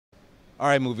All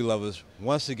right, movie lovers,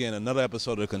 once again, another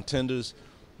episode of Contenders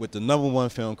with the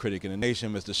 #1 film critic in the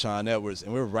nation, Mr. Sean Edwards,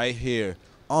 and we're right here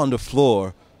on the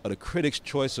floor of the Critics'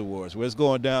 Choice Awards, where it's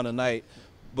going down tonight.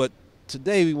 But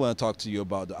today we want to talk to you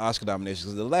about the Oscar nominations,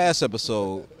 because the last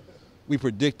episode we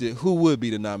predicted who would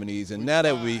be the nominees, and now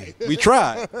that we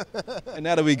tried, and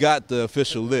now that we got the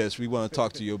official list, we want to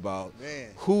talk to you about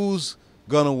who's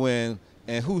gonna win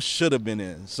and who should have been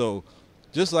in. So,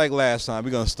 just like last time, we're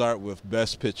going to start with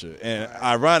Best Picture. And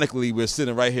ironically, we're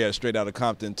sitting right here at Straight Outta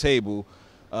Compton table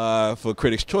for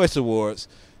Critics' Choice Awards.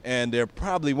 And there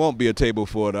probably won't be a table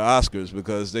for the Oscars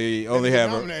because they only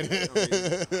have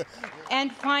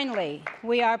And finally,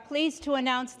 we are pleased to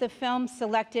announce the films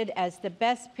selected as the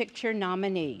Best Picture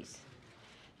nominees.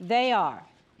 They are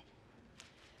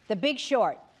The Big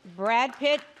Short, Brad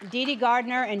Pitt, Dede,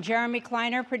 Gardner, and Jeremy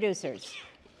Kleiner, producers.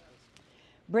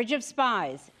 Bridge of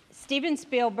Spies, Steven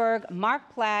Spielberg,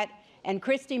 Marc, Platt, and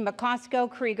Kristie, Macosko,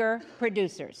 Krieger,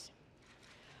 producers.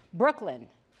 Brooklyn,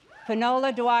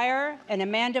 Finola, Dwyer, and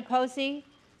Amanda Posey,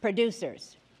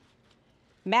 producers.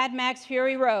 Mad Max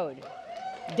Fury Road,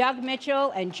 Doug Mitchell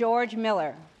and George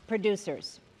Miller,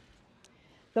 producers.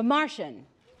 The Martian,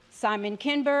 Simon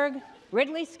Kinberg,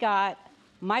 Ridley Scott,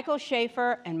 Michael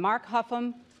Schaefer, and Marc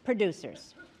Huffam,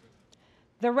 producers.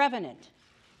 The Revenant,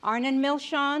 Arnon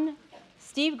Milchan,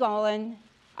 Steve Golin,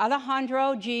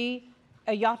 Alejandro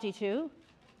Iñárritu,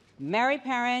 Mary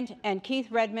Parent, and Keith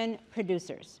Redmon,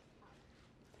 producers.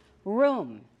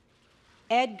 Room,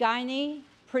 Ed Guiney,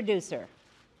 producer.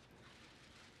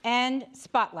 And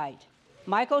Spotlight,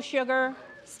 Michael Sugar,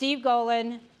 Steve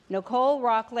Golin, Nicole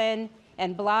Rocklin,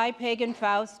 and Bly Pagan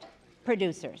Faust,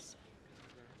 producers.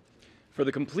 For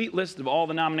the complete list of all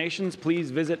the nominations, please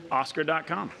visit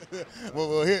Oscar.com.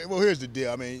 Here's the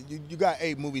deal. I mean, you got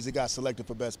 8 movies that got selected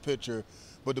for Best Picture,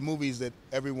 but the movies that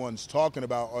everyone's talking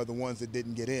about are the ones that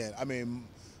didn't get in. I mean,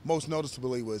 most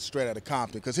noticeably was Straight Outta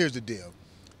Compton, because here's the deal.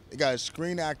 It got a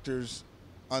Screen Actors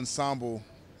Ensemble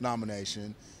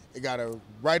nomination, it got a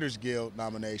Writers Guild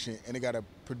nomination, and it got a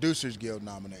Producers Guild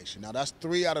nomination. Now, that's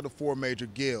 3 out of the 4 major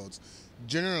guilds.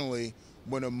 Generally,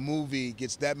 when a movie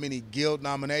gets that many guild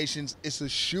nominations, it's a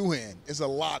shoo-in. It's a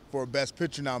lock for a Best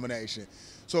Picture nomination.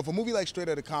 So if a movie like Straight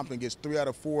Outta Compton gets 3 out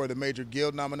of 4 of the major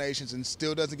guild nominations and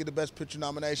still doesn't get the Best Picture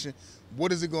nomination,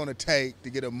 what is it going to take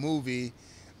to get a movie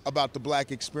about the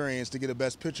black experience to get a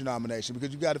Best Picture nomination?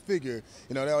 Because you got to figure,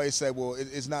 you know, they always say, well,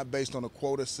 it's not based on a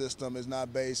quota system, it's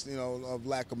not based, you know, of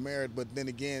lack of merit, but then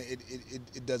again,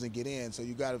 it doesn't get in. So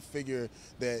you got to figure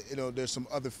that, you know, there's some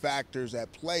other factors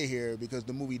at play here, because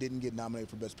the movie didn't get nominated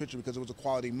for Best Picture because it was a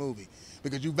quality movie.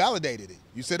 Because you validated it.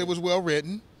 You said it was well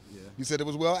written, you said it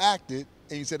was well acted,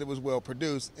 and you said it was well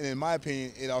produced. And in my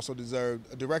opinion, it also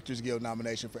deserved a Directors Guild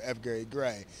nomination for F. Gary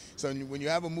Gray. So when you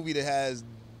have a movie that has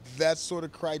that sort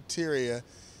of criteria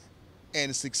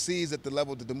and it succeeds at the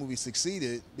level that the movie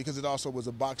succeeded, because it also was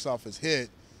a box office hit,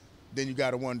 then you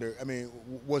got to wonder, I mean,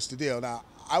 what's the deal? Now,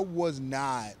 I was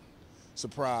not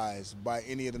surprised by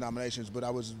any of the nominations, but I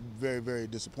was very, very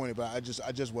disappointed. But I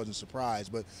just wasn't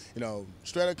surprised. But, you know,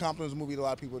 Straight Outta Compton is a movie that a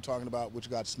lot of people are talking about, which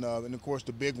got snubbed. And, of course,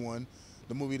 the big one,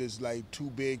 the movie that's like too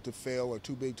big to fail or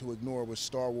too big to ignore, was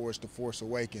Star Wars: The Force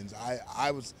Awakens.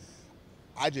 I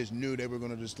just knew they were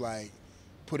going to just, like,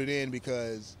 put it in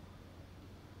because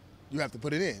you have to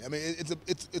put it in. I mean,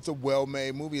 it's a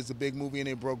well-made movie. It's a big movie, and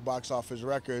it broke box office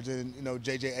records. And you know,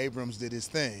 J.J. Abrams did his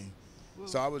thing.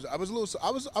 So I was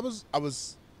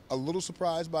a little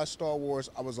surprised by Star Wars.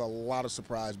 I was a lot of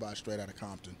surprised by Straight Outta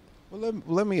Compton. Well,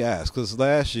 let me ask, because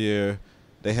last year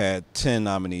they had 10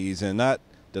 nominees, and not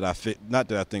that I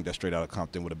think that Straight Outta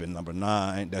Compton would have been number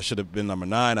 9. That should have been number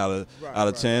 9 out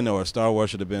of 10, or Star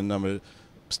Wars should have been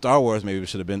Star Wars maybe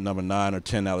should have been number 9 or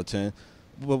 10 out of 10.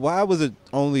 But why was it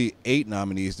only 8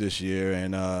 nominees this year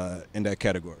and in that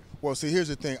category? Well, see, here's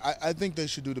the thing. I think they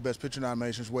should do the Best Picture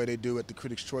nominations the way they do at the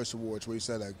Critics' Choice Awards, where you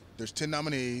say, like, there's 10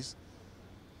 nominees,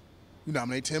 you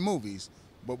nominate 10 movies.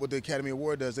 But what the Academy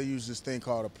Award does, they use this thing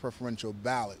called a preferential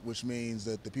ballot, which means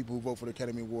that the people who vote for the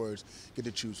Academy Awards get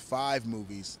to choose 5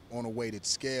 movies on a weighted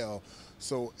scale.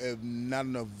 So if not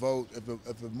enough vote,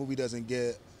 if a movie doesn't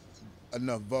get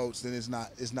enough votes, then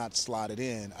it's not slotted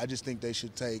in. I just think they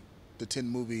should take the 10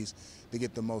 movies to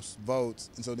get the most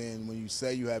votes, and so then when you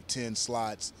say you have 10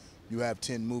 slots, you have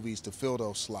 10 movies to fill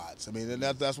those slots. I mean,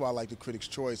 that's why I like the Critics'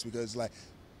 Choice, because, like,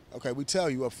 okay, we tell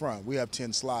you up front, we have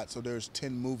 10 slots, so there's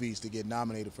 10 movies to get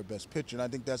nominated for Best Picture, and I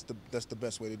think that's the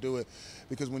best way to do it,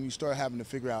 because when you start having to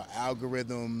figure out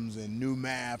algorithms and new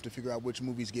math to figure out which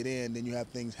movies get in, then you have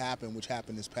things happen, which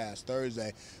happened this past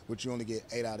Thursday, which you only get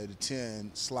 8 out of the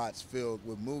 10 slots filled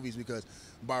with movies, because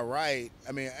by right,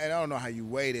 I mean, and I don't know how you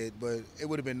weight it, but it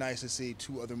would have been nice to see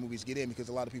 2 other movies get in, because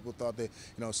a lot of people thought that,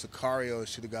 Sicario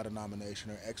should have got a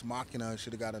nomination, or Ex Machina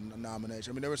should have got a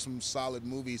nomination. I mean, there were some solid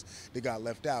movies that got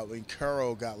left out. I mean,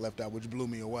 Carol got left out, which blew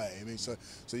me away. I mean, so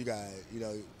you got,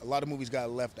 a lot of movies got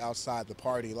left outside the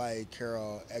party, like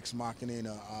Carol, Ex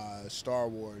Machina, Star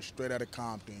Wars, Straight Outta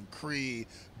Compton, Creed,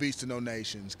 Beast of No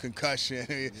Nations, Concussion.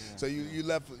 Yeah. So you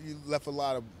left a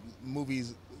lot of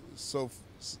movies,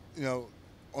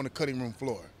 on the cutting room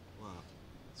floor. Wow.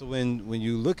 So when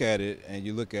you look at it, and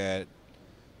you look at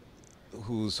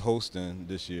who's hosting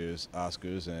this year's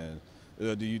Oscars, and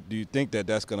do you think that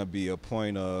that's going to be a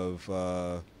point of?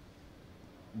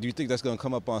 Do you think that's going to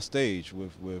come up on stage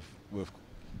with?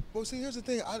 Well, see, here's the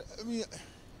thing. I mean,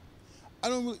 I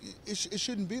don't. It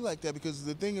shouldn't be like that, because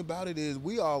the thing about it is,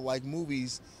 we all like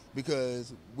movies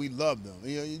because we love them.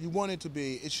 You want it to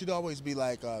be. It should always be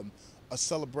like a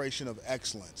celebration of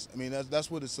excellence. I mean, that's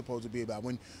what it's supposed to be about.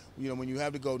 When you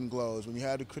have the Golden Globes, when you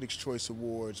have the Critics' Choice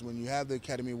Awards, when you have the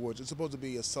Academy Awards, it's supposed to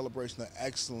be a celebration of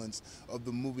excellence of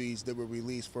the movies that were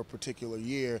released for a particular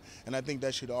year. And I think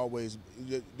that should always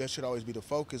be the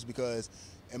focus, because,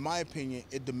 in my opinion,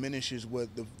 it diminishes what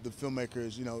the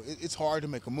filmmakers, it's hard to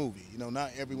make a movie.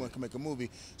 Not everyone can make a movie.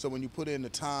 So when you put in the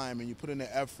time and you put in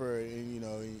the effort, and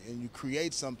and you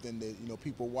create something that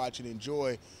people watch and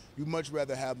enjoy, you much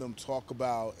rather have them talk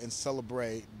about and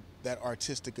celebrate that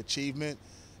artistic achievement,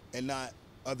 and not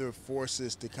other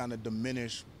forces to kind of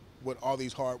diminish what all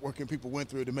these hard-working people went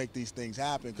through to make these things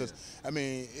happen. Because I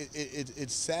mean,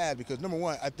 it's sad, because number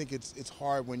one, I think it's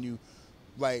hard when you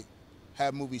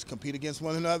have movies compete against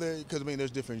one another, because I mean,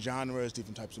 there's different genres,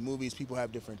 different types of movies, people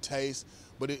have different tastes,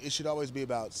 but it should always be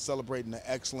about celebrating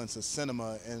the excellence of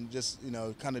cinema, and just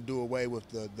kind of do away with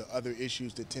the other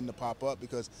issues that tend to pop up,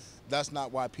 because that's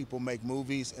not why people make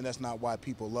movies, and that's not why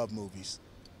people love movies.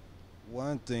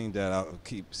 One thing that I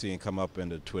keep seeing come up in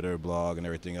the Twitter blog and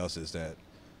everything else is that,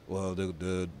 well,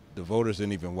 the voters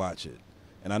didn't even watch it.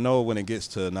 And I know when it gets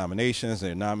to nominations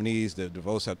and nominees, the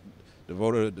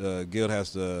voter guild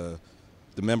has to.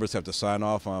 The members have to sign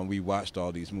off on, we watched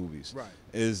all these movies. Right.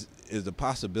 Is the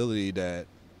possibility that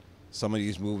some of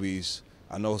these movies,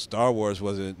 I know Star Wars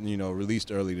wasn't released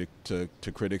early to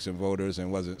critics and voters,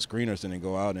 and wasn't, screeners didn't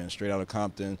go out, and Straight Outta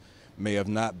Compton may have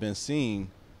not been seen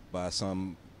by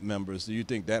some members. Do you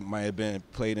think that might have been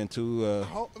played into?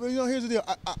 Here's the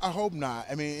deal. I hope not.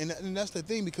 I mean, and that's the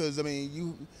thing, because I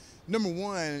mean, number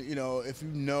one, if you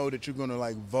know that you're going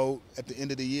to vote at the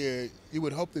end of the year, you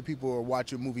would hope that people are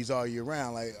watching movies all year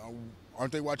round.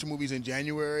 Aren't they watching movies in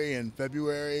January and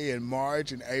February and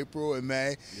March and April and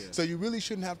May? Yeah. So you really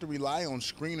shouldn't have to rely on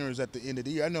screeners at the end of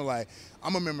the year. I know,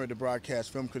 I'm a member of the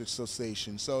Broadcast Film Critics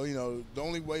Association, so the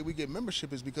only way we get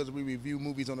membership is because we review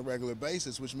movies on a regular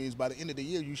basis, which means by the end of the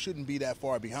year you shouldn't be that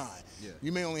far behind. Yeah.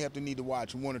 You may only need to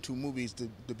watch 1 or 2 movies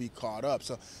to be caught up.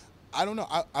 So I don't know.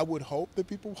 I would hope that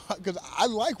people, because I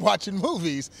like watching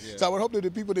movies, so I would hope that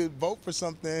the people that vote for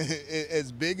something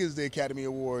as big as the Academy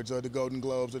Awards or the Golden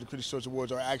Globes or the Critics' Choice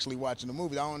Awards are actually watching the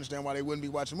movies. I don't understand why they wouldn't be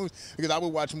watching movies, because I would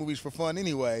watch movies for fun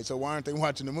anyway. So why aren't they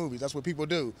watching the movies? That's what people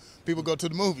do. People go to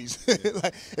the movies.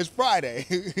 It's Friday.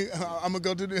 I'm gonna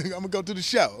go to the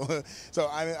show. So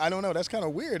I don't know. That's kind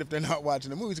of weird if they're not watching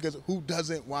the movies, because who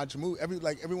doesn't watch movies?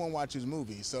 Everyone watches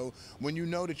movies. So when you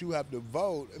know that you have to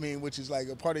vote, I mean, which is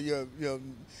a part of your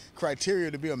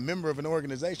criteria to be a member of an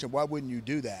organization, why wouldn't you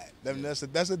do that? I mean, that's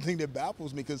the thing that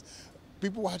baffles me, because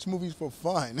people watch movies for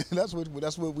fun. That's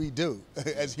what we do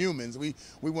as humans. We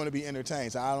want to be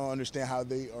entertained. So I don't understand how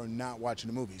they are not watching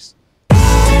the movies.